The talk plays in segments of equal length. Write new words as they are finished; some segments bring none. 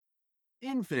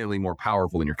infinitely more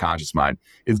powerful than your conscious mind,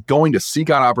 is going to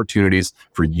seek out opportunities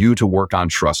for you to work on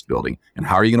trust building. And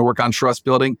how are you going to work on trust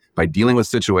building? By dealing with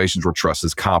situations where trust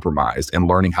is compromised and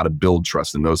learning how to build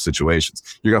trust in those situations.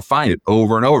 You're going to find it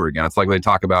over and over again. It's like they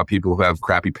talk about people who have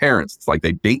crappy parents. It's like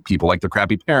they date people like they're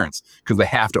crappy parents because they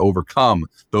have to overcome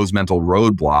those mental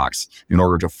roadblocks in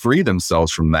order to free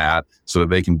themselves from that so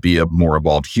that they can be a more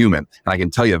evolved human. And I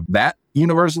can tell you that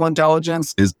universal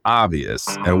intelligence is obvious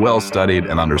and well studied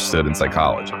and understood in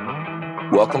psychology.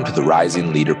 Welcome to the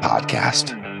Rising Leader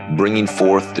Podcast, bringing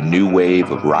forth the new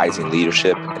wave of rising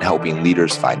leadership and helping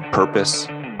leaders find purpose,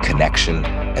 connection,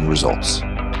 and results.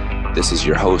 This is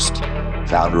your host,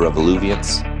 founder of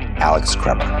Illuviance, Alex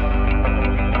Kremer.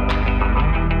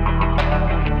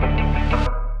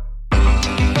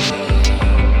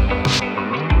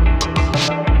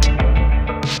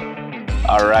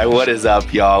 All right, what is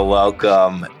up, y'all?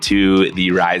 Welcome to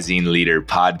the Rising Leader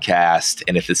Podcast.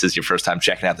 And if this is your first time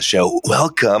checking out the show,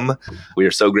 welcome. We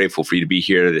are so grateful for you to be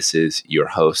here. This is your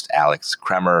host, Alex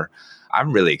Kremer.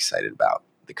 I'm really excited about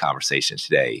the conversation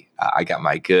today. I got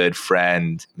my good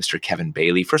friend, Mr. Kevin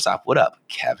Bailey. First off, what up,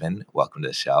 Kevin? Welcome to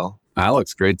the show.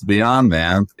 Alex, great to be on,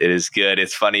 man. It is good.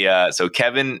 It's funny. So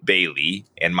Kevin Bailey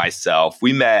and myself,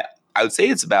 we met, I would say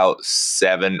it's about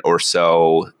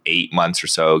 8 months or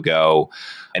so ago.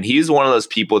 And he's one of those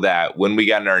people that when we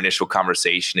got in our initial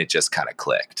conversation, it just kind of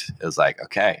clicked. It was like,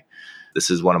 okay, this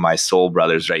is one of my soul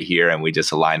brothers right here. And we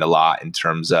just aligned a lot in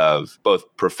terms of both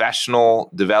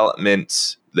professional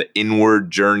development, the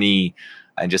inward journey,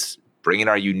 and just bringing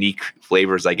our unique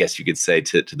flavors, I guess you could say,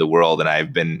 to the world. And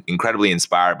I've been incredibly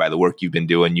inspired by the work you've been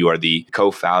doing. You are the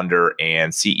co-founder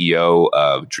and CEO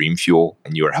of Dream Fuel,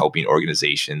 and you are helping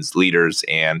organizations, leaders,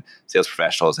 and sales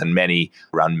professionals, and many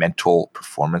around mental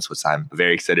performance, which I'm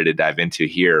very excited to dive into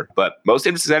here. But most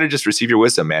excited to just receive your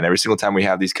wisdom, man. Every single time we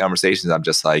have these conversations, I'm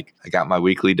just like, I got my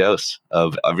weekly dose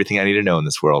of everything I need to know in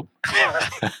this world.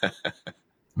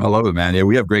 I love it, man. Yeah,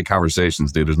 we have great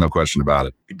conversations, dude. There's no question about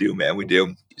it. We do, man. We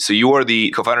do. So you are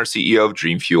the co-founder and CEO of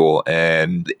Dream Fuel,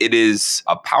 and it is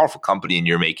a powerful company, and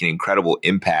you're making incredible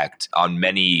impact on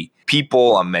many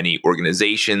people, on many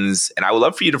organizations. And I would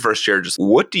love for you to first share just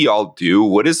what do y'all do?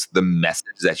 What is the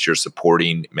message that you're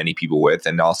supporting many people with?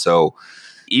 And also,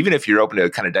 even if you're open to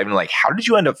kind of diving in, like, how did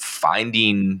you end up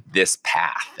finding this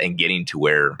path and getting to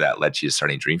where that led you to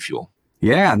starting Dream Fuel?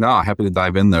 Yeah, no, happy to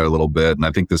dive in there a little bit. And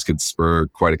I think this could spur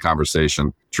quite a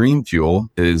conversation. Dream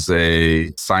Fuel is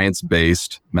a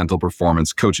science-based mental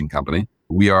performance coaching company.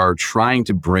 We are trying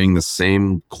to bring the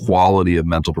same quality of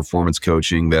mental performance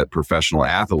coaching that professional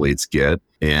athletes get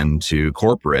into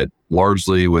corporate,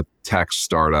 largely with tech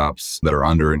startups that are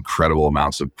under incredible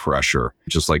amounts of pressure.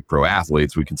 Just like pro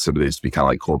athletes, we consider these to be kind of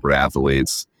like corporate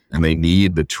athletes. And they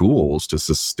need the tools to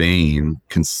sustain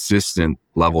consistent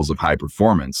levels of high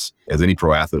performance. As any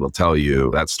pro athlete will tell you,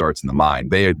 that starts in the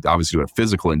mind. They obviously do a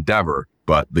physical endeavor,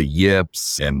 but the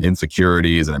yips and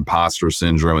insecurities and imposter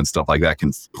syndrome and stuff like that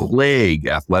can plague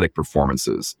athletic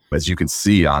performances, as you can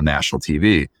see on national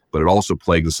TV. But it also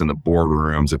plagues us in the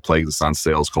boardrooms. It plagues us on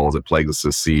sales calls. It plagues us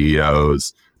as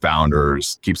CEOs,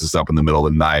 founders, keeps us up in the middle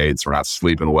of the night. So we're not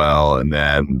sleeping well. And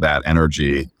then that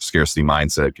energy, scarcity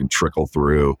mindset can trickle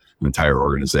through an entire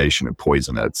organization and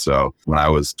poison it. So when I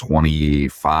was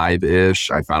 25-ish,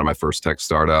 I founded my first tech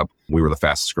startup. We were the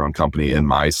fastest growing company in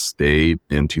my state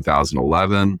in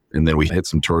 2011. And then we hit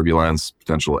some turbulence,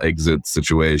 potential exit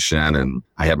situation. And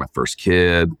I had my first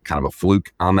kid, kind of a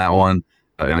fluke on that one.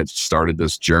 And it started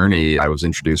this journey. I was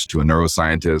introduced to a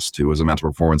neuroscientist who was a mental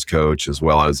performance coach, as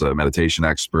well as a meditation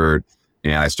expert.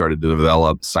 And I started to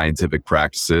develop scientific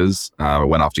practices. I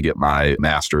went off to get my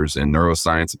master's in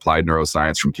neuroscience, applied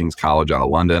neuroscience from King's College out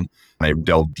of London. And I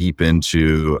delved deep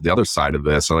into the other side of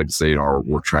this. I like to say,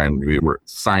 we're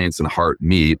science and heart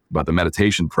meet, but the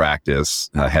meditation practice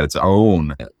had its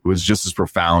own. It was just as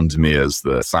profound to me as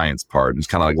the science part. It's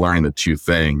kind of like learning the two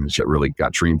things that really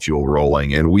got Dream Fuel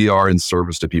rolling. And we are in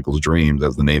service to people's dreams,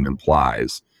 as the name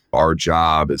implies. Our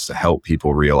job is to help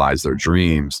people realize their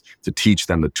dreams, to teach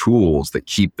them the tools that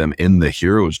keep them in the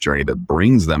hero's journey, that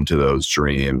brings them to those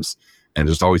dreams, and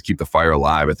just always keep the fire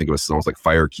alive. I think it was almost like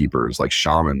fire keepers, like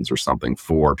shamans or something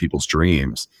for people's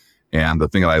dreams. And the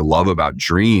thing that I love about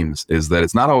dreams is that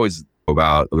it's not always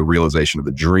about the realization of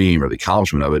the dream or the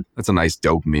accomplishment of it. That's a nice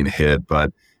dopamine hit,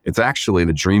 but it's actually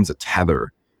the dream's a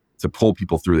tether to pull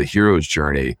people through the hero's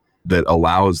journey that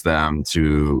allows them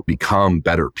to become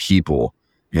better people.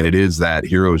 And it is that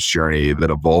hero's journey that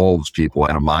evolves people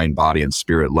at a mind, body, and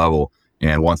spirit level.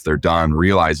 And once they're done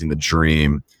realizing the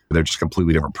dream, They're just a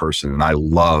completely different person. And I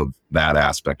love that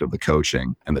aspect of the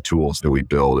coaching and the tools that we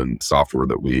build and software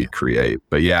that we create.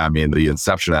 But yeah, I mean, the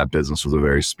inception of that business was a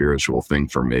very spiritual thing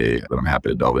for me that I'm happy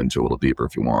to delve into a little deeper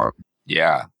if you want.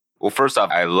 Yeah. Well, first off,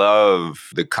 I love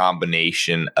the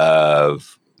combination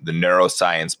of the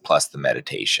neuroscience plus the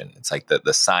meditation. It's like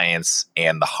the science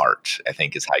and the heart, I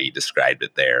think is how you described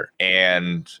it there.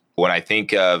 And when I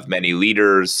think of many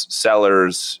leaders,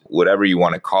 sellers, whatever you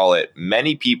want to call it,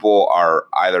 many people are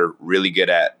either really good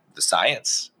at the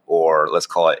science, or let's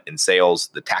call it in sales,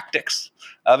 the tactics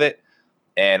of it.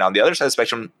 And on the other side of the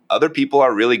spectrum, other people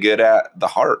are really good at the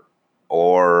heart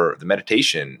or the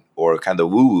meditation or kind of the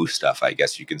woo-woo stuff, I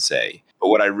guess you can say. But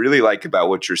what I really like about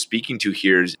what you're speaking to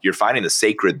here is you're finding the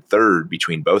sacred third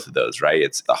between both of those, right?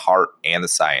 It's the heart and the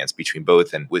science between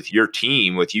both. And with your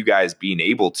team, with you guys being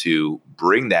able to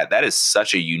bring that is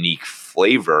such a unique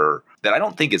flavor that I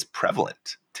don't think is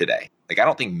prevalent today. Like, I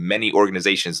don't think many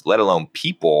organizations, let alone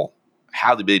people,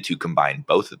 have the ability to combine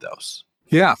both of those.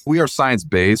 Yeah, we are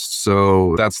science-based,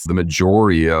 so that's the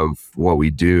majority of what we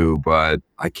do, but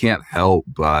I can't help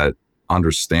but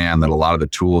understand that a lot of the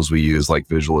tools we use, like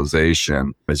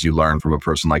visualization, as you learn from a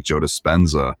person like Joe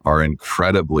Dispenza, are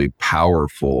incredibly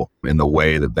powerful in the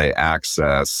way that they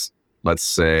access, let's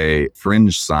say,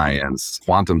 fringe science,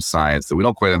 quantum science that we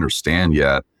don't quite understand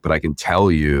yet. But I can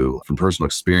tell you from personal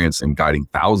experience in guiding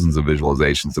thousands of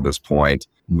visualizations at this point,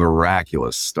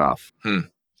 miraculous stuff.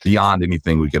 Beyond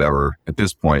anything we could ever, at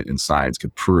this point in science,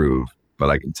 could prove. But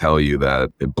I can tell you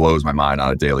that it blows my mind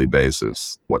on a daily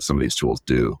basis what some of these tools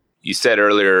do. You said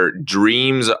earlier,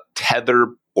 dreams tether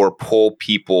or pull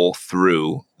people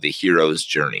through the hero's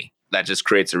journey. That just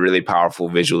creates a really powerful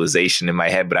visualization in my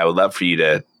head, but I would love for you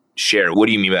to share. What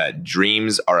do you mean by that?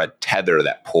 Dreams are a tether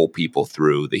that pull people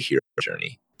through the hero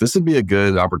journey. This would be a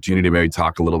good opportunity to maybe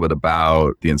talk a little bit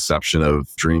about the inception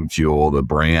of Dream Fuel, the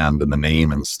brand and the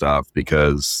name and stuff,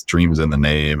 because dreams in the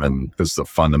name, and this is a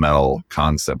fundamental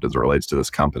concept as it relates to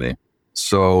this company.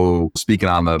 So speaking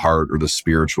on the heart or the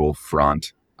spiritual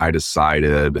front, I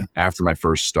decided after my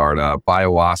first startup,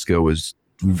 ayahuasca was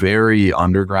very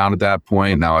underground at that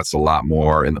point. Now it's a lot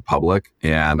more in the public.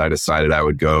 And I decided I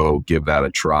would go give that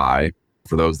a try.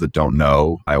 For those that don't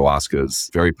know, ayahuasca is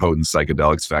very potent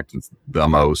psychedelics. In fact, it's the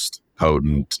most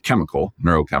potent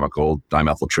neurochemical,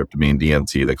 dimethyltryptamine,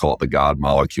 DMT. They call it the God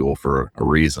molecule for a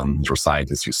reason. There's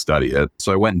scientists who study it.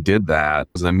 So I went and did that.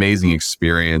 It was an amazing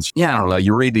experience. Yeah, I don't know.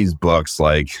 You read these books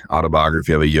like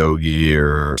Autobiography of a Yogi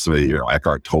or some of the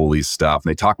Eckhart Tolle's stuff, and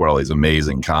they talk about all these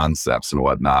amazing concepts and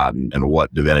whatnot, and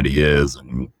what divinity is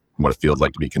and what it feels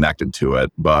like to be connected to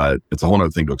it. But it's a whole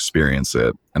other thing to experience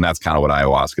it. And that's kind of what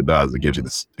ayahuasca does. It gives you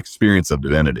this experience of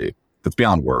divinity that's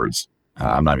beyond words.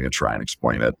 I'm not even going to try and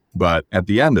explain it. But at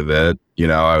the end of it,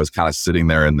 I was kind of sitting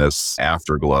there in this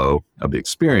afterglow of the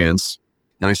experience.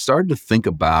 And I started to think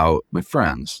about my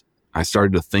friends. I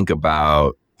started to think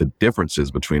about the differences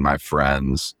between my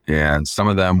friends. And some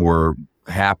of them were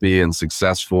happy and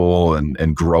successful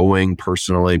and growing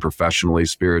personally, professionally,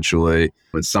 spiritually.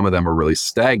 But some of them were really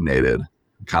stagnated.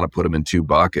 Kind of put them in two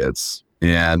buckets.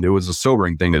 And it was a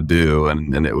sobering thing to do.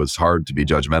 And it was hard to be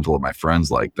judgmental of my friends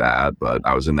like that. But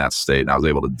I was in that state and I was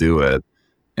able to do it.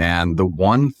 And the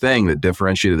one thing that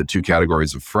differentiated the two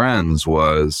categories of friends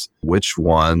was which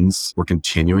ones were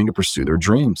continuing to pursue their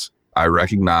dreams. I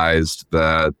recognized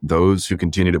that those who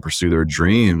continue to pursue their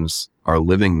dreams are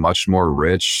living much more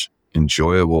rich,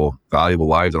 enjoyable, valuable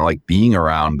lives. And I like being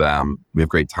around them. We have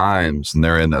great times and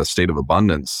they're in a state of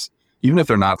abundance. Even if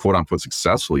they're not quote unquote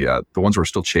successful yet, the ones who are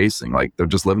still chasing, like they're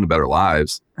just living better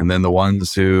lives. And then the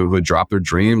ones who had dropped their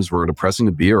dreams were depressing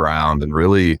to be around. And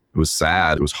really, it was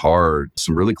sad. It was hard.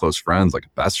 Some really close friends, like a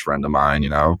best friend of mine,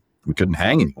 we couldn't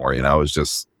hang anymore. It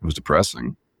was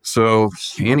depressing. So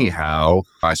anyhow,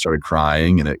 I started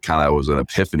crying and it kind of was an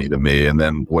epiphany to me. And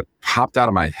then what popped out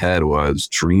of my head was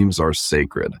dreams are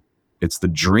sacred. It's the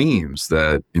dreams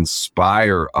that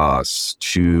inspire us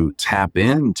to tap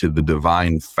into the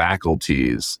divine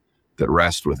faculties that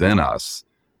rest within us,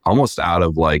 almost out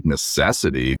of like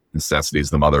necessity. Necessity is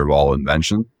the mother of all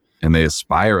invention. And they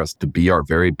aspire us to be our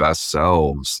very best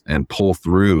selves and pull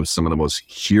through some of the most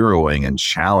heroing and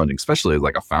challenging, especially as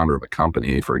like a founder of a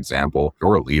company, for example,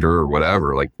 or a leader or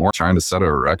whatever, like more trying to set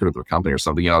a record with their company or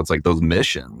something. It's like those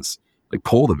missions, like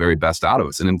pull the very best out of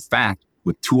us. And in fact,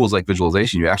 with tools like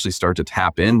visualization, you actually start to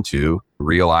tap into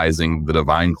realizing the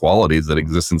divine qualities that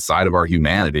exist inside of our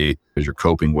humanity as you're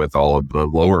coping with all of the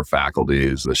lower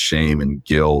faculties, the shame and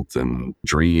guilt and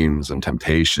dreams and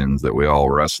temptations that we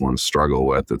all wrestle and struggle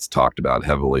with. That's talked about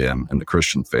heavily in the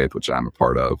Christian faith, which I'm a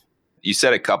part of. You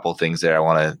said a couple things there I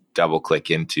want to double click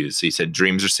into. So you said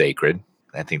dreams are sacred.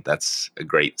 I think that's a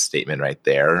great statement right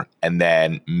there. And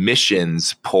then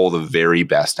missions pull the very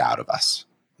best out of us.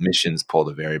 Missions pull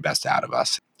the very best out of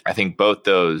us. I think both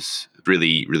those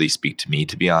really, really speak to me,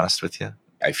 to be honest with you.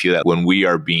 I feel that when we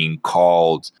are being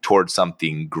called towards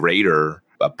something greater,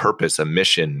 a purpose, a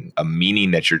mission, a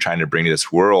meaning that you're trying to bring to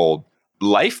this world,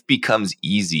 life becomes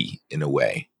easy in a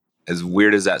way. As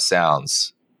weird as that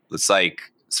sounds, it's like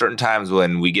certain times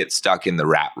when we get stuck in the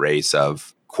rat race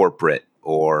of corporate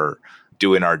or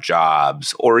doing our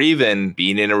jobs or even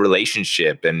being in a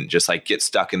relationship and just like get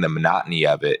stuck in the monotony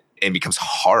of it, it becomes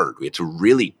hard. We have to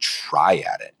really try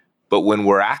at it. But when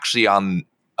we're actually on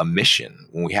a mission,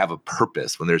 when we have a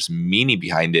purpose, when there's meaning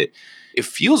behind it, it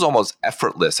feels almost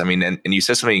effortless. I mean, and you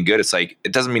said something good. It's like,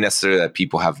 it doesn't mean necessarily that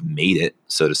people have made it,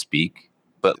 so to speak,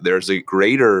 but there's a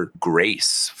greater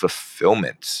grace,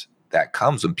 fulfillment that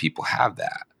comes when people have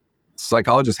that.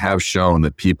 Psychologists have shown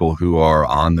that people who are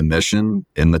on the mission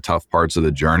in the tough parts of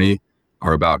the journey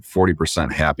are about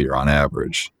 40% happier on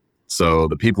average. So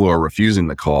the people who are refusing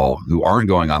the call, who aren't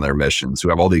going on their missions, who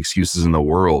have all the excuses in the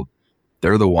world,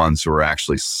 they're the ones who are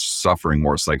actually suffering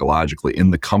more psychologically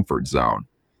in the comfort zone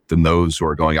than those who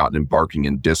are going out and embarking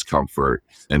in discomfort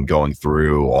and going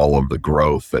through all of the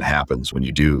growth that happens when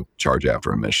you do charge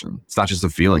after a mission. It's not just a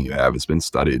feeling you have, it's been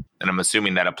studied. And I'm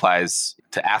assuming that applies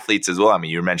to athletes as well. I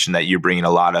mean, you mentioned that you're bringing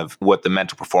a lot of what the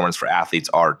mental performance for athletes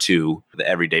are to the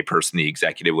everyday person, the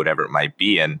executive, whatever it might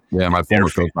be. And yeah, my former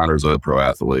co-founder is a pro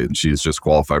athlete and she's just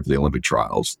qualified for the Olympic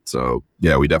trials. So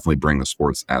yeah, we definitely bring the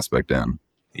sports aspect in.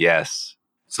 Yes.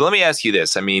 So let me ask you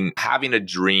this. I mean, having a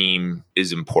dream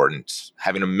is important.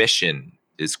 Having a mission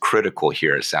is critical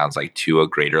here, it sounds like, to a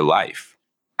greater life.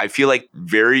 I feel like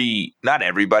not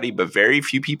everybody, but very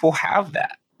few people have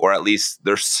that, or at least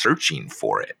they're searching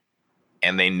for it.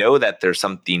 And they know that there's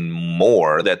something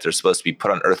more, that they're supposed to be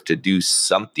put on earth to do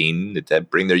something that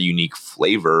bring their unique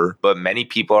flavor. But many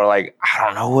people are like, I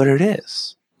don't know what it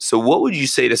is. So what would you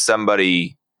say to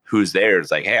somebody who's there?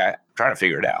 It's like, hey, I'm trying to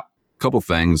figure it out. Couple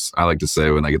things I like to say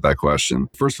when I get that question.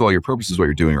 First of all, your purpose is what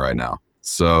you're doing right now.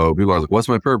 So people are like, what's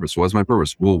my purpose? What's my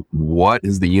purpose? Well, what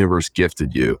is the universe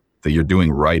gifted you that you're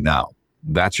doing right now?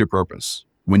 That's your purpose.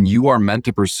 When you are meant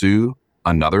to pursue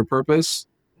another purpose,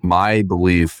 my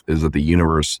belief is that the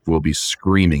universe will be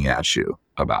screaming at you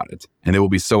about it. And it will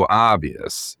be so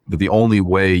obvious that the only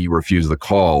way you refuse the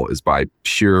call is by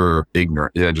pure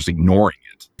ignorance, just ignoring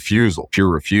it.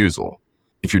 Pure refusal.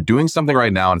 If you're doing something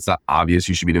right now and it's not obvious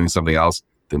you should be doing something else,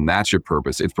 then that's your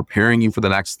purpose. It's preparing you for the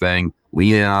next thing.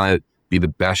 Lean in on it. Be the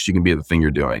best you can be at the thing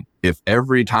you're doing. If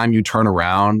every time you turn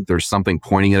around, there's something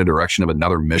pointing in a direction of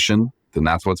another mission, then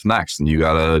that's what's next. And you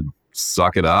got to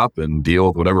suck it up and deal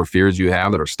with whatever fears you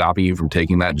have that are stopping you from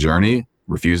taking that journey,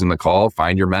 refusing the call,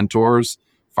 find your mentors,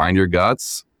 find your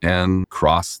guts, and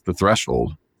cross the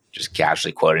threshold. Just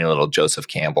casually quoting a little Joseph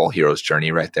Campbell, Hero's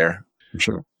Journey right there.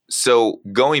 Sure. So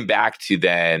going back to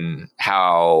then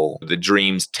how the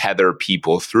dreams tether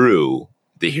people through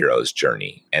the hero's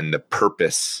journey and the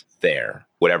purpose there,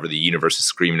 whatever the universe is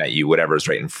screaming at you, whatever is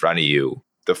right in front of you.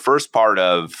 The first part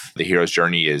of the hero's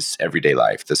journey is everyday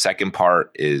life. The second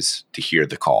part is to hear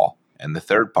the call. And the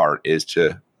third part is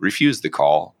to refuse the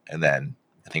call. And then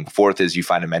I think fourth is you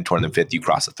find a mentor. And then fifth, you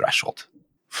cross the threshold.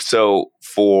 So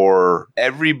for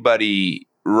everybody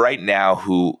right now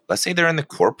who, let's say they're in the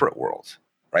corporate world,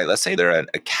 right? Let's say they're an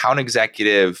account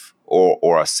executive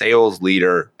or a sales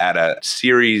leader at a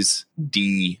Series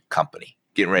D company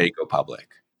getting ready to go public.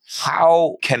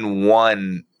 How can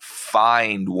one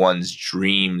find one's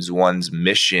dreams, one's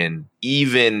mission,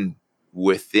 even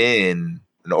within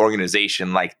an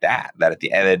organization like that at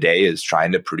the end of the day is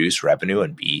trying to produce revenue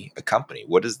and be a company?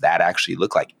 What does that actually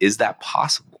look like? Is that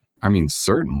possible? I mean,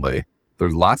 certainly.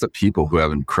 There's lots of people who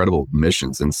have incredible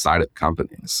missions inside of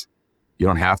companies. You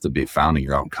don't have to be founding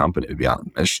your own company to be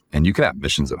on a mission. And you can have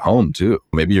missions at home too.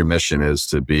 Maybe your mission is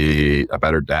to be a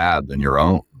better dad than your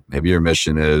own. Maybe your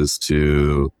mission is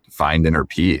to find inner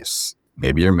peace.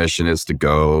 Maybe your mission is to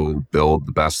go build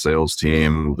the best sales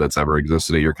team that's ever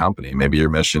existed at your company. Maybe your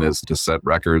mission is to set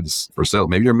records for sales.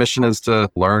 Maybe your mission is to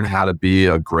learn how to be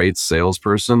a great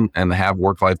salesperson and have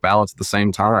work-life balance at the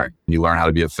same time. You learn how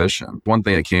to be efficient. One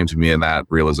thing that came to me in that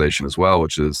realization as well,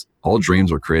 which is all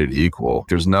dreams were created equal.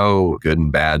 There's no good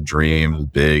and bad dreams,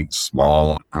 big,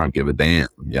 small. I don't give a damn,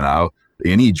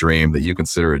 Any dream that you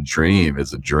consider a dream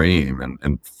is a dream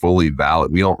and fully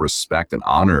valid. We don't respect and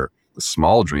honor the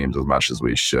small dreams as much as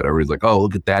we should. Everybody's like, oh,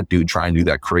 look at that dude trying to do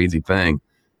that crazy thing.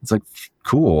 It's like,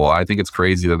 cool. I think it's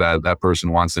crazy that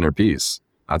person wants inner peace.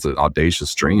 That's an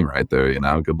audacious dream right there.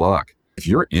 Good luck. If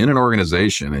you're in an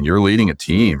organization and you're leading a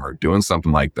team or doing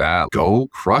something like that, go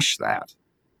crush that.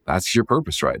 That's your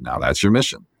purpose right now. That's your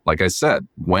mission. Like I said,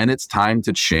 when it's time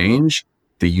to change,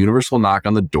 the universe will knock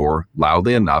on the door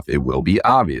loudly enough. It will be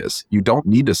obvious. You don't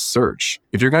need to search.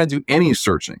 If you're going to do any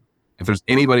searching, if there's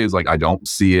anybody who's like, I don't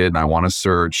see it and I want to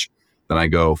search, then I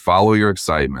go, follow your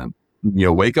excitement.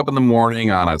 Wake up in the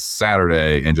morning on a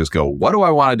Saturday and just go, what do I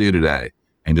want to do today?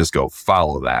 And just go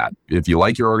follow that. If you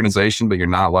like your organization, but you're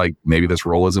not like, maybe this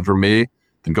role isn't for me,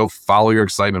 then go follow your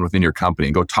excitement within your company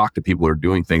and go talk to people who are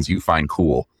doing things you find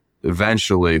cool.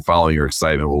 Eventually, following your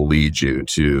excitement will lead you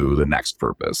to the next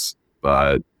purpose,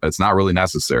 but it's not really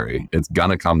necessary. It's going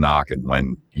to come knocking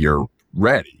when you're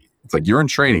ready. It's like you're in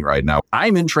training right now.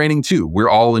 I'm in training too. We're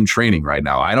all in training right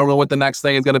now. I don't know what the next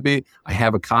thing is going to be. I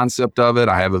have a concept of it.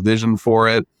 I have a vision for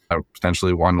it. I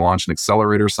potentially want to launch an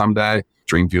accelerator someday.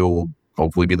 Dream Fuel will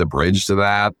hopefully be the bridge to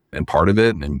that and part of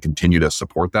it and continue to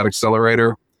support that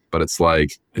accelerator. But it's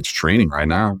like, it's training right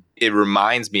now. It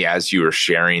reminds me as you were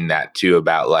sharing that too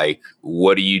about like,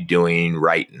 what are you doing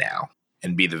right now?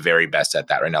 And be the very best at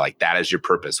that right now. Like that is your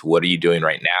purpose. What are you doing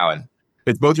right now? And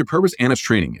it's both your purpose and it's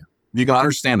training you. You can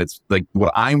understand it's like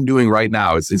what I'm doing right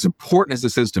now. It's as important as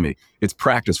this is to me. It's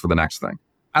practice for the next thing.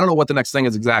 I don't know what the next thing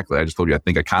is exactly. I just told you, I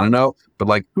think I kind of know, but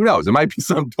like, who knows? It might be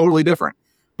something totally different,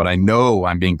 but I know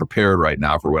I'm being prepared right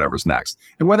now for whatever's next.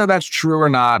 And whether that's true or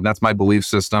not, and that's my belief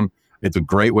system, it's a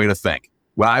great way to think.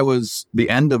 When I was the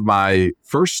end of my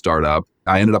first startup,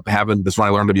 I ended up having this when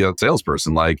I learned to be a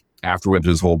salesperson. Like after we went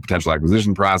through this whole potential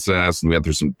acquisition process and we went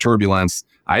through some turbulence,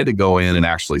 I had to go in and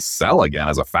actually sell again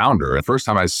as a founder. The first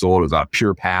time I sold, it was out of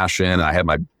pure passion. I had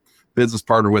my business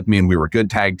partner with me and we were a good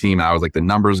tag team. I was like the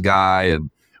numbers guy and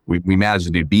we managed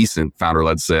to do decent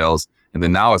founder-led sales. And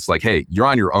then now it's like, hey, you're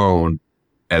on your own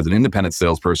as an independent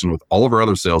salesperson with all of our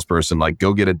other salesperson, like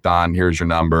go get it done. Here's your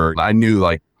number. I knew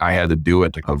like I had to do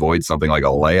it to avoid something like a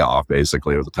layoff.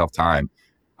 Basically, it was a tough time.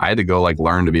 I had to go like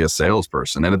learn to be a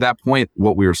salesperson. And at that point,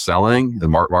 what we were selling, the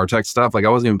MarTech stuff, like I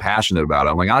wasn't even passionate about it.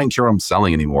 I'm like, I don't even care what I'm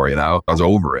selling anymore. I was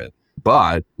over it.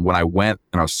 But when I went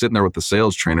and I was sitting there with the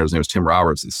sales trainer, his name was Tim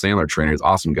Roberts, the Sandler trainer, he's an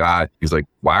awesome guy. He's like,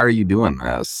 why are you doing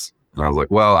this? And I was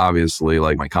like, well, obviously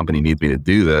like my company needs me to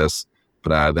do this.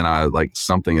 But then I like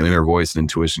something, an inner voice and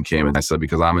intuition came and I said,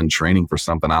 because I'm in training for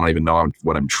something, I don't even know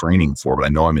what I'm training for, but I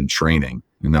know I'm in training.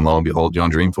 And then lo and behold, John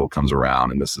Dream Fuel comes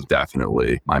around and this is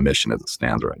definitely my mission as it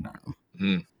stands right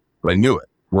now. But I knew it.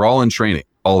 We're all in training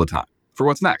all the time for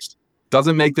what's next.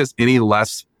 Doesn't make this any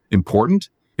less important.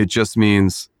 It just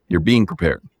means you're being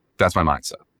prepared. That's my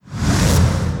mindset.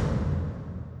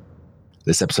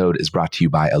 This episode is brought to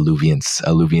you by Alluviance.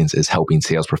 Alluviance is helping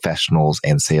sales professionals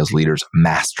and sales leaders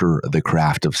master the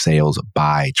craft of sales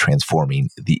by transforming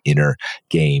the inner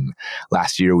game.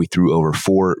 Last year, we threw over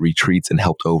 4 retreats and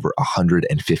helped over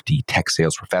 150 tech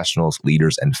sales professionals,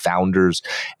 leaders, and founders.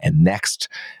 And next,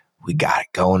 we got it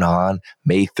going on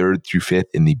May 3rd through 5th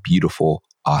in the beautiful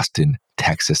Austin,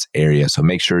 Texas area. So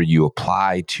make sure you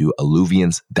apply to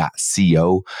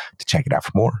alluviance.co to check it out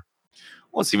for more.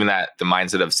 Well, it's even that the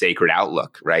mindset of sacred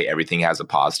outlook, right? Everything has a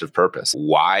positive purpose.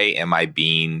 Why am I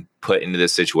being put into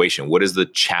this situation? What is the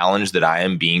challenge that I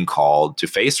am being called to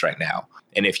face right now?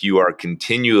 And if you are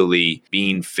continually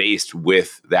being faced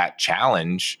with that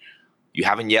challenge, you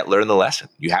haven't yet learned the lesson.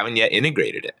 You haven't yet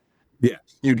integrated it. Yeah,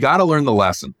 you got to learn the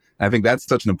lesson. I think that's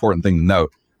such an important thing to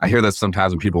note. I hear that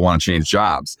sometimes when people want to change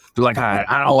jobs, they're like,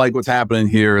 I don't like what's happening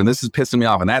here. And this is pissing me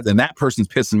off. And that person's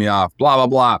pissing me off, blah, blah,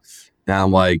 blah. And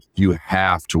I'm like, you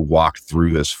have to walk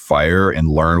through this fire and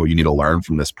learn what you need to learn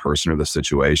from this person or the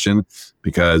situation,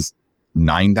 because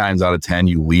 9 times out of 10,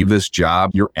 you leave this job,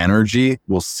 your energy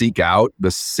will seek out the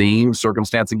same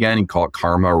circumstance again. You call it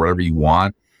karma or whatever you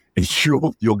want, and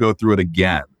you'll go through it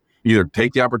again. Either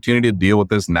take the opportunity to deal with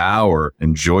this now or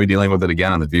enjoy dealing with it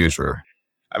again in the future.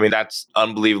 I mean, that's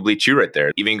unbelievably true right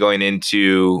there. Even going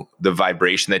into the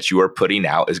vibration that you are putting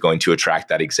out is going to attract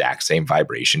that exact same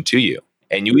vibration to you.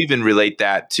 And you even relate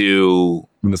that to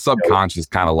the subconscious,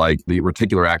 kind of like the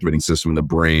reticular activating system in the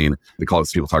brain. They call it,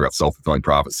 people talk about self-fulfilling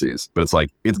prophecies, but it's like,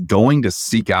 it's going to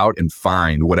seek out and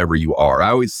find whatever you are.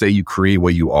 I always say you create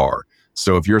what you are.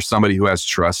 So if you're somebody who has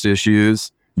trust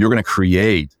issues, you're going to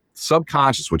create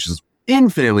subconscious, which is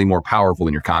infinitely more powerful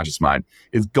than your conscious mind,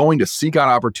 is going to seek out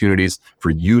opportunities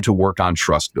for you to work on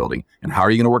trust building. And how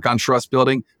are you going to work on trust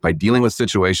building? By dealing with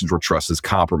situations where trust is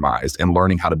compromised and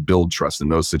learning how to build trust in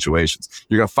those situations.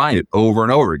 You're going to find it over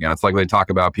and over again. It's like they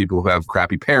talk about people who have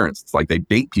crappy parents. It's like they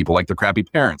date people like they're crappy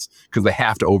parents because they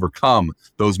have to overcome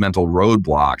those mental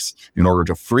roadblocks in order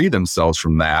to free themselves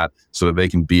from that so that they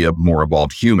can be a more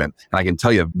evolved human. And I can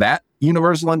tell you that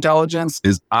universal intelligence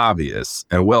is obvious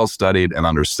and well studied and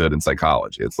understood in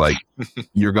psychology. It's like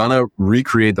you're going to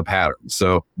recreate the pattern.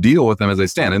 So deal with them as they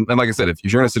stand. And like I said, if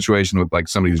you're in a situation with like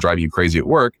somebody who's driving you crazy at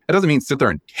work, it doesn't mean sit there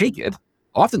and take it.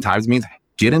 Oftentimes it means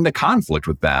get into conflict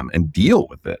with them and deal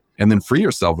with it and then free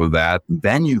yourself of that.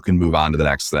 Then you can move on to the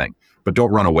next thing. But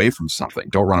don't run away from something.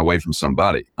 Don't run away from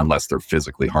somebody unless they're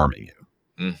physically harming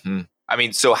you. Mm-hmm. I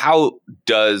mean, so how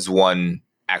does one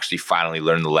actually finally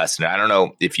learn the lesson? I don't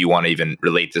know if you want to even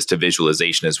relate this to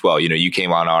visualization as well. You know, you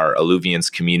came on our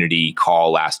Alluvians community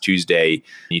call last Tuesday, and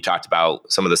you talked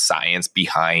about some of the science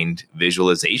behind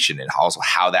visualization and also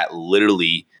how that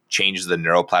literally changes the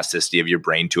neuroplasticity of your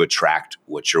brain to attract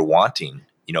what you're wanting,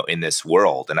 you know, in this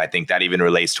world. And I think that even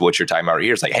relates to what you're talking about right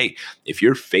here. It's like, hey, if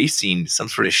you're facing some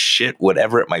sort of shit,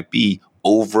 whatever it might be,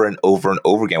 over and over and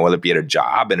over again, whether it be at a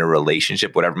job, in a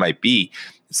relationship, whatever it might be,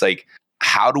 it's like,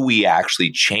 how do we actually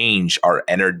change our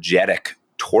energetic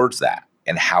towards that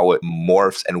and how it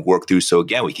morphs and work through? So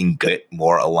again, we can get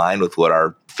more aligned with what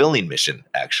our filling mission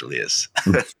actually is.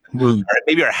 Or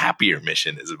maybe our happier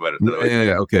mission is about it.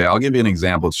 Yeah. Okay. I'll give you an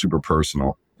example. It's super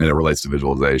personal and it relates to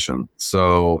visualization.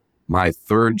 So my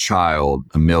third child,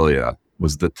 Amelia,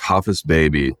 was the toughest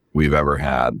baby we've ever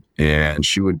had. And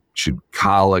she'd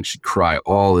colic, she'd cry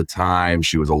all the time.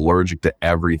 She was allergic to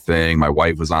everything. My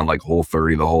wife was on like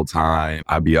Whole30 the whole time.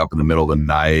 I'd be up in the middle of the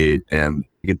night. And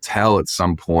you could tell at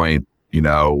some point, you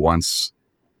know, once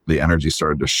the energy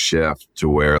started to shift to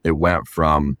where it went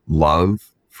from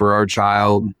love for our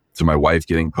child to my wife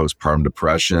getting postpartum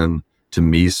depression to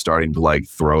me starting to like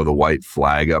throw the white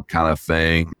flag up kind of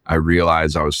thing. I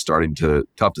realized I was starting to,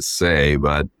 tough to say,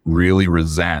 but really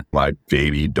resent my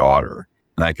baby daughter.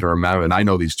 And I can remember, and I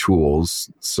know these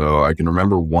tools. So I can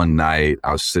remember one night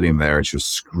I was sitting there and she was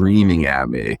screaming at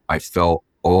me. I felt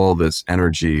all this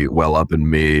energy well up in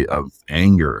me of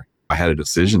anger. I had a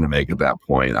decision to make at that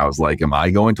point. I was like, am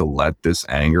I going to let this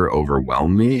anger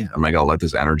overwhelm me? Am I going to let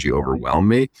this energy overwhelm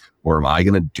me? Or am I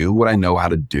going to do what I know how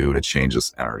to do to change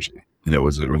this energy? And it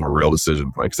was a real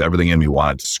decision point because everything in me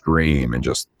wanted to scream and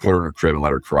just put her in a crib and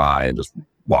let her cry and just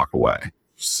walk away.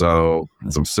 So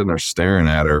as I'm sitting there staring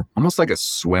at her, almost like a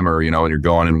swimmer, you know, when you're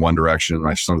going in one direction,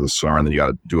 my son's a swimmer, and then you got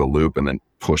to do a loop and then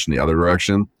push in the other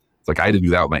direction. It's like I had to do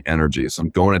that with my energy. So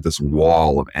I'm going at this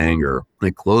wall of anger.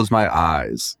 I close my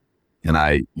eyes and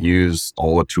I use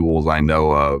all the tools I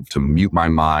know of to mute my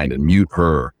mind and mute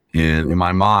her. In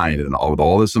my mind, and with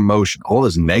all this emotion, all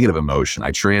this negative emotion,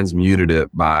 I transmuted it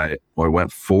I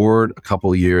went forward a couple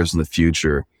of years in the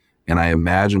future, and I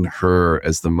imagined her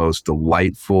as the most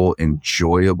delightful,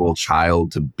 enjoyable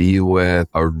child to be with,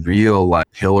 a real like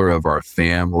pillar of our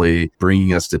family,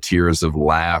 bringing us to tears of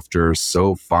laughter,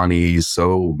 so funny,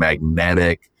 so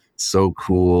magnetic, so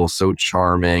cool, so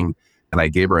charming. And I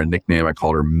gave her a nickname. I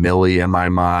called her Millie in my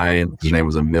mind. Her name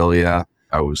was Amelia.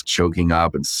 I was choking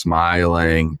up and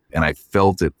smiling, and I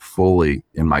felt it fully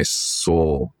in my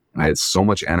soul. I had so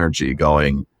much energy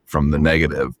going from the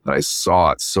negative that I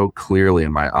saw it so clearly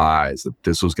in my eyes that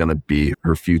this was going to be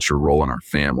her future role in our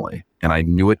family. And I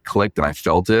knew it clicked, and I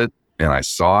felt it, and I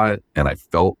saw it, and I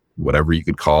felt whatever you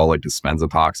could call, like Dispenza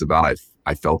talks about.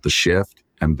 I felt the shift,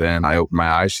 and then I opened my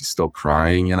eyes. She's still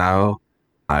crying, you know.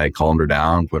 I calmed her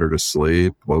down, put her to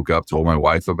sleep, woke up, told my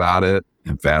wife about it.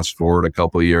 And fast forward a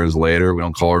couple of years later, we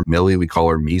don't call her Millie, we call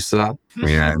her Misa.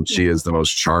 And she is the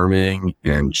most charming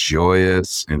and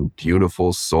joyous and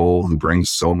beautiful soul who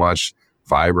brings so much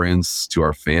vibrance to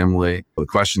our family. The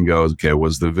question goes, okay,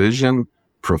 was the vision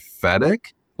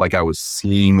prophetic? Like I was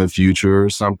seeing the future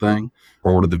or something?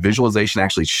 Or did the visualization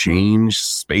actually change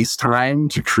space-time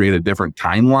to create a different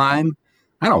timeline?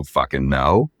 I don't fucking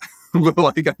know. But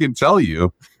like I can tell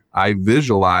you, I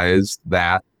visualized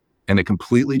that. And it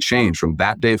completely changed from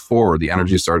that day forward. The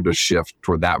energy started to shift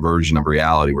toward that version of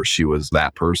reality where she was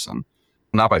that person,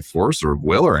 not by force or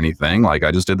will or anything. Like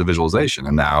I just did the visualization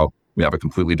and now we have a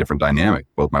completely different dynamic,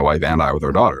 both my wife and I with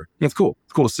our daughter. Yeah, it's cool.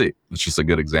 It's cool to see. It's just a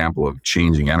good example of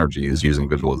changing energy is using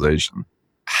visualization.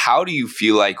 How do you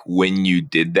feel like when you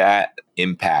did that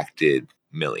impacted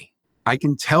Millie? I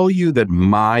can tell you that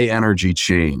my energy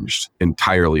changed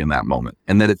entirely in that moment.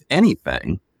 And that if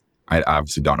anything, I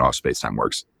obviously don't know how space-time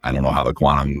works. I don't know how the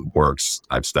quantum works.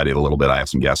 I've studied a little bit. I have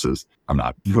some guesses. I'm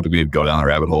not going to go down the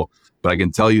rabbit hole. But I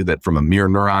can tell you that from a mirror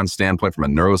neuron standpoint, from a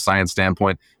neuroscience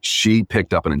standpoint, she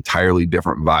picked up an entirely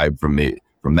different vibe from me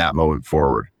from that moment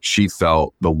forward. She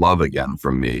felt the love again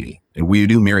from me. And we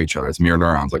do mirror each other. It's mirror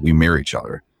neurons. Like we mirror each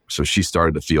other. So she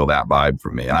started to feel that vibe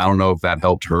from me. And I don't know if that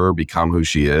helped her become who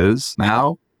she is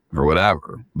now or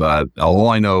whatever. But all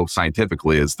I know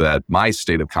scientifically is that my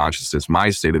state of consciousness, my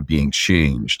state of being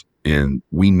changed, and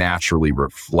we naturally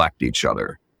reflect each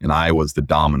other. And I was the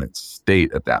dominant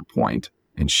state at that point.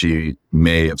 And she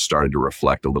may have started to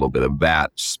reflect a little bit of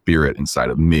that spirit inside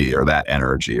of me, or that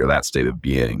energy, or that state of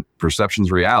being.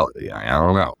 Perception's reality. I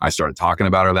don't know. I started talking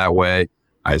about her that way.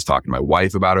 I was talking to my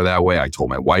wife about her that way. I told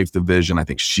my wife the vision. I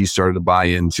think she started to buy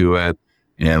into it.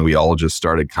 And we all just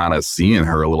started kind of seeing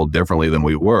her a little differently than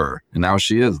we were. And now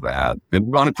she is that.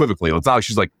 And unequivocally, it's not like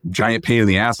she's like giant pain in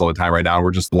the ass all the time right now.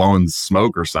 We're just blowing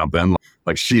smoke or something.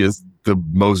 Like she is the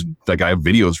most, like I have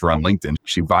videos for on LinkedIn.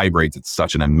 She vibrates at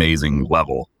such an amazing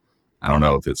level. I don't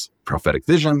know if it's prophetic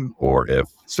vision or if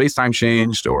space-time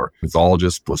changed or it's all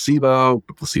just placebo.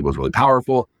 The placebo is really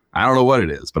powerful. I don't know what it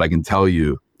is, but I can tell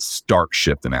you stark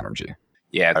shift in energy.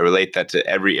 Yeah, I relate that to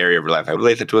every area of your life. I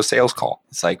relate that to a sales call.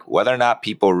 It's like whether or not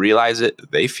people realize it,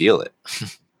 they feel it.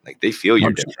 Like they feel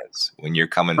your 100%. difference when you're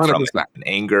coming 100%. from an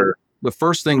anger. The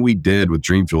first thing we did with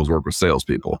Dream Fuel was work with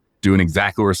salespeople, doing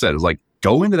exactly what I said. It was like,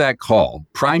 go into that call,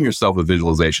 prime yourself with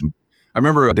visualization. I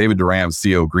remember David Duran,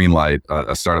 CEO of Greenlight,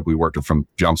 a startup we worked with from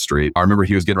Jump Street. I remember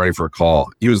he was getting ready for a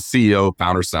call. He was CEO,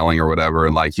 founder selling or whatever.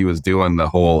 And like he was doing the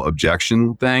whole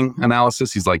objection thing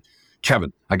analysis. He's like,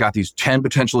 Kevin, I got these 10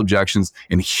 potential objections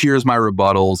and here's my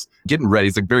rebuttals. Getting ready.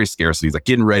 He's like very scarce. He's like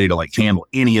getting ready to like handle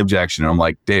any objection. And I'm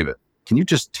like, David, can you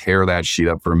just tear that sheet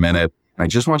up for a minute? And I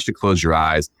just want you to close your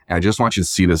eyes. And I just want you to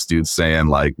see this dude saying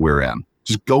like, we're in.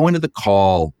 Just go into the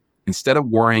call. Instead of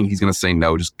worrying he's going to say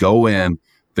no, just go in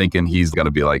thinking he's going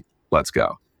to be like, let's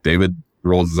go. David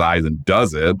rolls his eyes and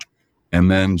does it and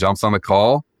then jumps on the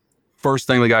call. First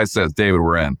thing the guy says, David,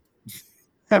 we're in.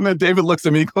 And then David looks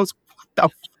at me and goes, what the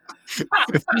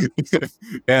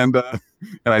and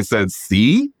I said,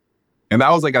 see? And that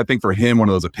was like, I think for him, one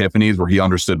of those epiphanies where he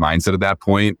understood mindset at that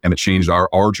point, and it changed our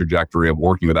trajectory of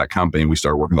working with that company. And we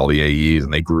started working with all the AEs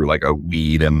and they grew like a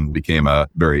weed and became a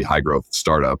very high growth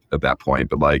startup at that point.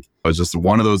 But like, it was just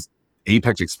one of those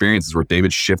apex experiences where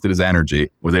David shifted his energy,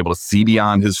 was able to see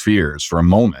beyond his fears for a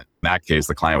moment. In that case,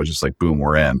 the client was just like, boom,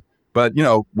 we're in. But you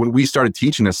know, when we started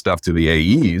teaching this stuff to the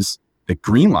AEs, at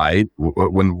Greenlight,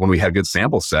 when we had a good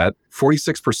sample set,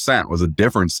 46% was a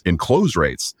difference in close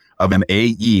rates of an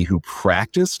AE who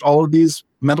practiced all of these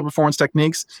mental performance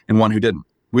techniques and one who didn't.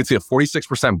 We'd see a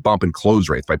 46% bump in close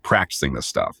rates by practicing this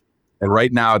stuff. And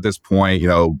right now at this point, you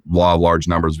know, law of large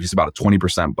numbers, we see about a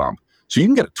 20% bump. So you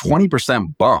can get a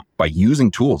 20% bump by using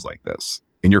tools like this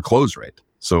in your close rate.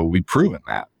 So we've proven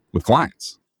that with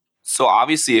clients. So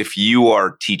obviously, if you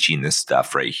are teaching this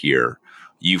stuff right here,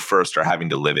 you first are having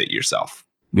to live it yourself.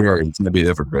 Yeah, it's going to be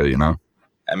different, you know?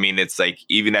 I mean, it's like,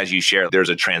 even as you share, there's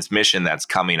a transmission that's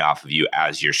coming off of you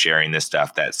as you're sharing this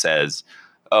stuff that says,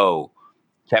 oh,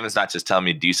 Kevin's not just telling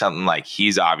me to do something, like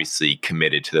he's obviously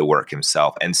committed to the work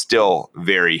himself and still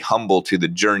very humble to the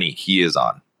journey he is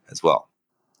on as well.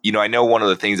 You know, I know one of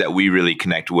the things that we really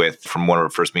connect with from one of our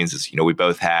first meetings is, you know, we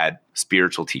both had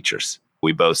spiritual teachers.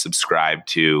 We both subscribed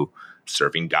to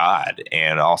serving God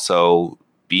and also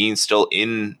being still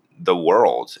in the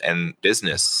world and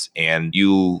business. And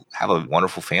you have a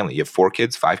wonderful family. You have 4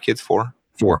 kids, 5 kids, 4?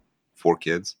 4. 4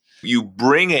 kids. You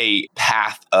bring a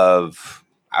path of,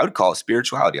 I would call it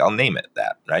spirituality. I'll name it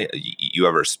that, right? You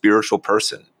are a spiritual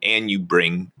person and you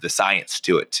bring the science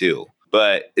to it too.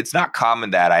 But it's not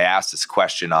common that I ask this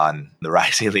question on the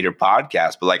Rising Leader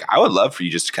podcast, but like, I would love for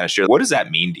you just to kind of share, what does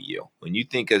that mean to you when you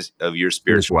think of your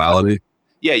spirituality?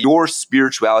 Yeah, your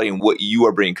spirituality and what you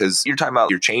are bringing, because you're talking about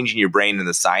you're changing your brain and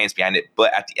the science behind it,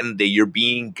 but at the end of the day, you're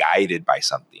being guided by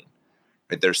something.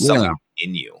 Right? There's something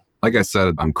in you. Like I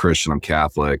said, I'm Christian, I'm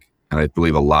Catholic, and I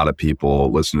believe a lot of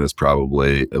people listening to this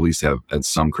probably at least have had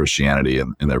some Christianity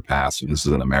in their past. And this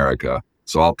is in America.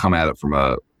 So I'll come at it from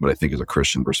what I think is a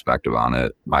Christian perspective on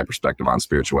it, my perspective on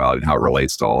spirituality and how it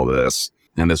relates to all of this.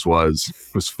 And this was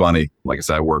funny. Like I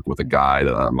said, I worked with a guide,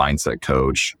 a mindset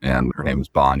coach, and her name is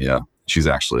Banya. She's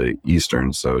actually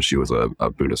Eastern, so she was a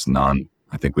Buddhist nun.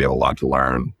 I think we have a lot to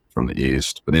learn from the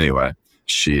East. But anyway,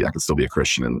 I could still be a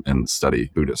Christian and study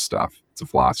Buddhist stuff. It's a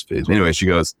philosophy. Anyway, she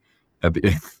goes,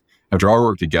 after our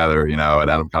work together, you know,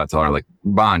 and I'm kind of telling her, like,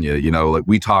 Banya, you know, like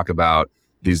we talk about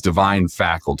these divine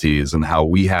faculties and how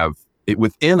we have it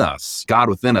within us. God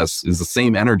within us is the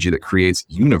same energy that creates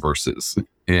universes.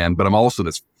 But I'm also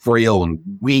this frail and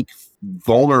weak,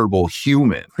 vulnerable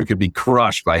human who could be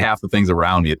crushed by half the things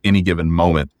around me at any given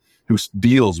moment, who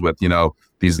deals with, you know,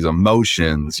 these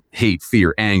emotions, hate,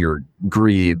 fear, anger,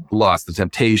 greed, lust, the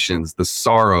temptations, the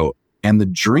sorrow, and the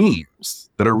dreams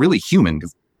that are really human.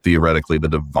 Because theoretically, the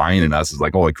divine in us is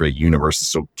like, oh, I create universes,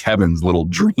 so Kevin's little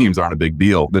dreams aren't a big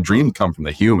deal. The dreams come from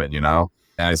the human, you know?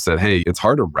 And I said, hey, it's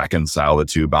hard to reconcile the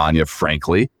two, Banya,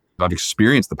 frankly. I've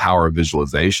experienced the power of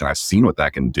visualization. I've seen what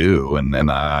that can do. And then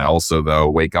I also, though,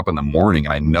 wake up in the morning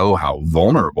and I know how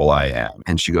vulnerable I am.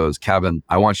 And she goes, Kevin,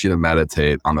 I want you to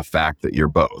meditate on the fact that you're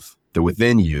both. That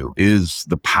within you is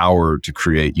the power to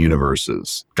create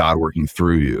universes, God working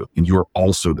through you. And you are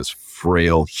also this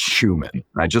frail human.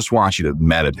 And I just want you to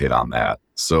meditate on that.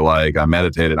 So I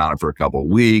meditated on it for a couple of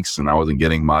weeks and I wasn't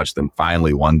getting much. Then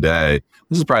finally one day,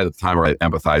 this is probably the time where I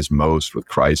empathized most with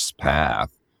Christ's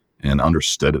path and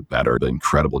understood it better, the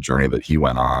incredible journey that he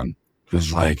went on. It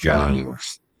was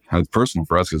it's personal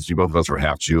for us because both of us were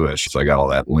half Jewish. So I got all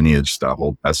that lineage stuff,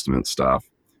 Old Testament stuff.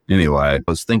 Anyway, I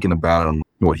was thinking about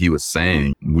what he was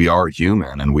saying. We are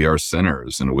human and we are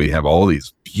sinners and we have all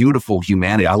these beautiful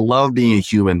humanity. I love being a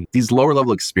human. These lower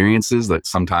level experiences that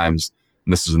sometimes,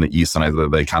 and this is in the East,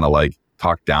 and they kind of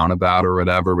talk down about or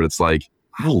whatever, but it's I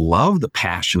love the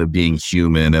passion of being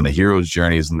human and the hero's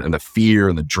journeys and the fear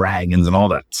and the dragons and all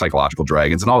that psychological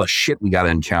dragons and all the shit we got to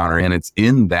encounter. And it's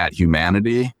in that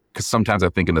humanity, because sometimes I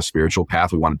think in the spiritual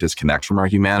path, we want to disconnect from our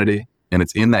humanity. And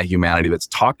it's in that humanity that's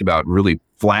talked about really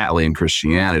flatly in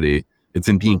Christianity. It's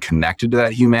in being connected to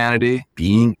that humanity,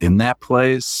 being in that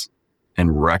place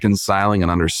and reconciling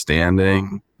and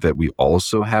understanding that we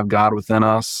also have God within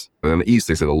us. In the East,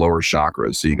 they say the lower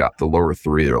chakras. So you got the lower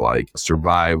three are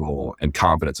survival and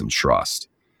confidence and trust.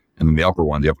 And then the upper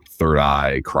ones, you have third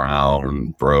eye,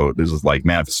 crown, throat. This is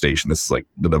manifestation. This is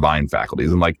the divine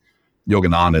faculties. And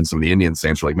Yogananda and some of the Indian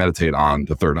saints are meditate on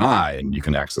the third eye and you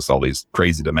can access all these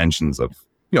crazy dimensions of,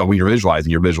 when you're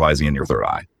visualizing in your third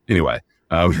eye. Anyway,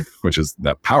 which is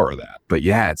that power of that. But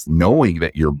yeah, it's knowing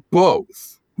that you're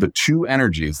both. The two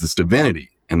energies, this divinity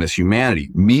and this humanity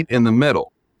meet in the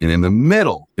middle. And in the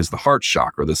middle is the heart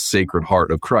chakra, the sacred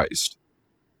heart of Christ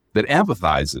that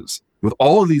empathizes with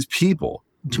all of these people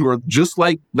who are just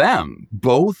like them,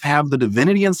 both have the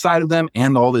divinity inside of them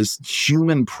and all this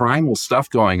human primal stuff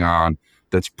going on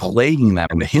that's plaguing them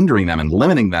and hindering them and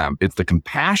limiting them. It's the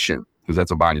compassion, because that's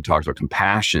what Banya talks about.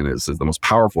 Compassion is the most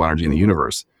powerful energy in the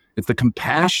universe. It's the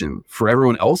compassion for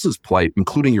everyone else's plight,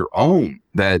 including your own,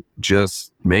 that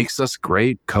just makes us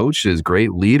great coaches,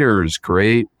 great leaders,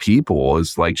 great people.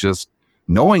 It's just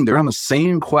knowing they're on the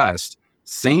same quest,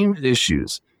 same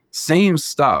issues, same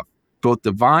stuff, both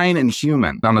divine and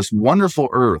human, on this wonderful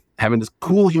earth, having this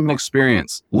cool human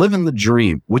experience, living the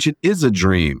dream, which it is a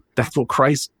dream. That's what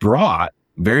Christ brought.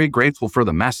 Very grateful for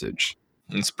the message.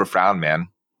 It's profound, man.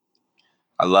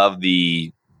 I love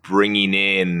the bringing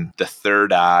in the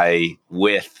third eye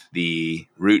with the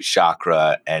root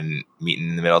chakra and meeting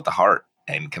in the middle of the heart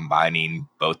and combining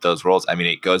both those worlds. I mean,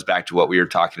 it goes back to what we were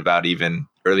talking about even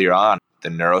earlier on, the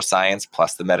neuroscience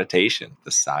plus the meditation, the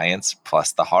science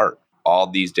plus the heart, all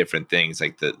these different things,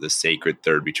 the sacred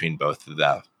third between both of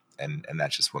them. And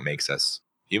that's just what makes us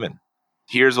human.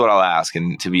 Here's what I'll ask.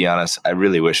 And to be honest, I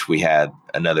really wish we had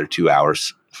another 2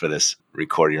 hours for this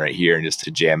recording right here and just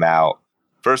to jam out.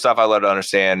 First off, I'd love to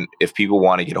understand if people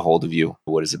want to get a hold of you,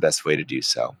 what is the best way to do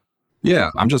so? Yeah,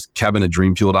 I'm just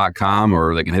Kevin@dreamfuel.com,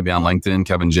 or they can hit me on LinkedIn,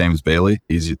 Kevin James Bailey.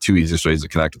 Two easiest ways to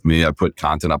connect with me. I put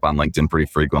content up on LinkedIn pretty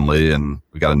frequently, and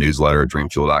we got a newsletter at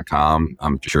dreamfuel.com.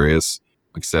 I'm curious.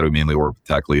 Like I said, we mainly work with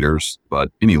tech leaders,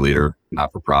 but any leader,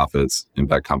 not-for-profits,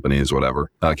 impact companies, whatever,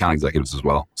 account executives as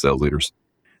well, sales leaders.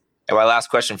 And my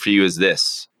last question for you is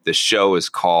this. The show is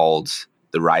called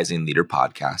the Rising Leader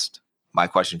Podcast. My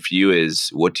question for you is,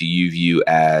 what do you view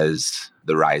as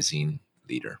the rising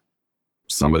leader?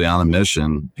 Somebody on a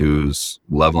mission who's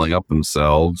leveling up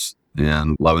themselves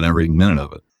and loving every minute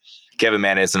of it. Kevin,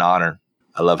 man, it's an honor.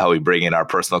 I love how we bring in our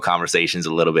personal conversations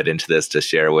a little bit into this to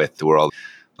share with the world.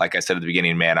 Like I said at the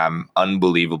beginning, man, I'm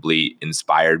unbelievably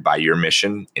inspired by your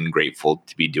mission and grateful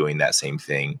to be doing that same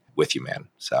thing with you, man.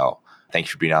 So thank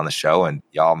you for being on the show. And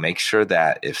y'all make sure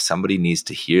that if somebody needs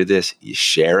to hear this, you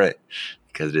share it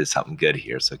because it is something good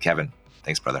here. So Kevin,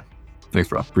 thanks, brother. Thanks,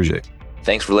 bro. Appreciate it.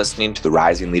 Thanks for listening to the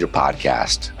Rising Leader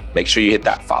Podcast. Make sure you hit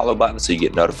that follow button so you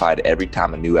get notified every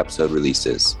time a new episode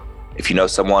releases. If you know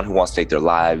someone who wants to take their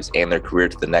lives and their career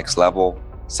to the next level,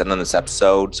 send them this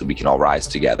episode so we can all rise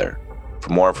together.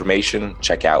 For more information,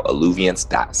 check out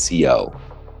alluviance.co.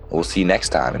 We'll see you next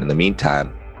time. And in the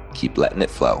meantime, keep letting it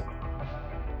flow.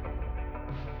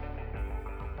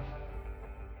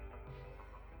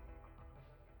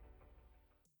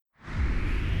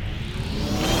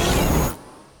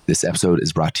 This episode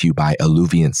is brought to you by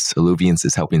Illuviance. Illuviance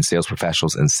is helping sales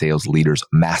professionals and sales leaders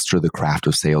master the craft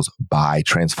of sales by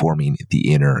transforming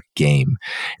the inner game.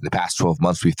 In the past 12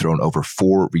 months, we've thrown over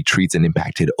 4 retreats and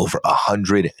impacted over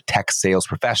 100 tech sales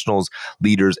professionals,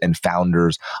 leaders, and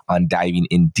founders on diving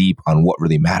in deep on what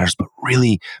really matters, but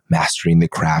really mastering the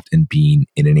craft and being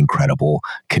in an incredible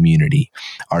community.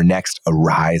 Our next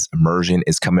Arise immersion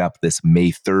is coming up this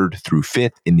May 3rd through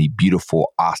 5th in the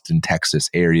beautiful Austin, Texas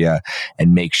area.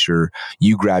 And make sure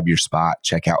you grab your spot.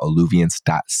 Check out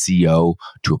illuviance.co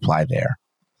to apply there.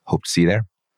 Hope to see you there.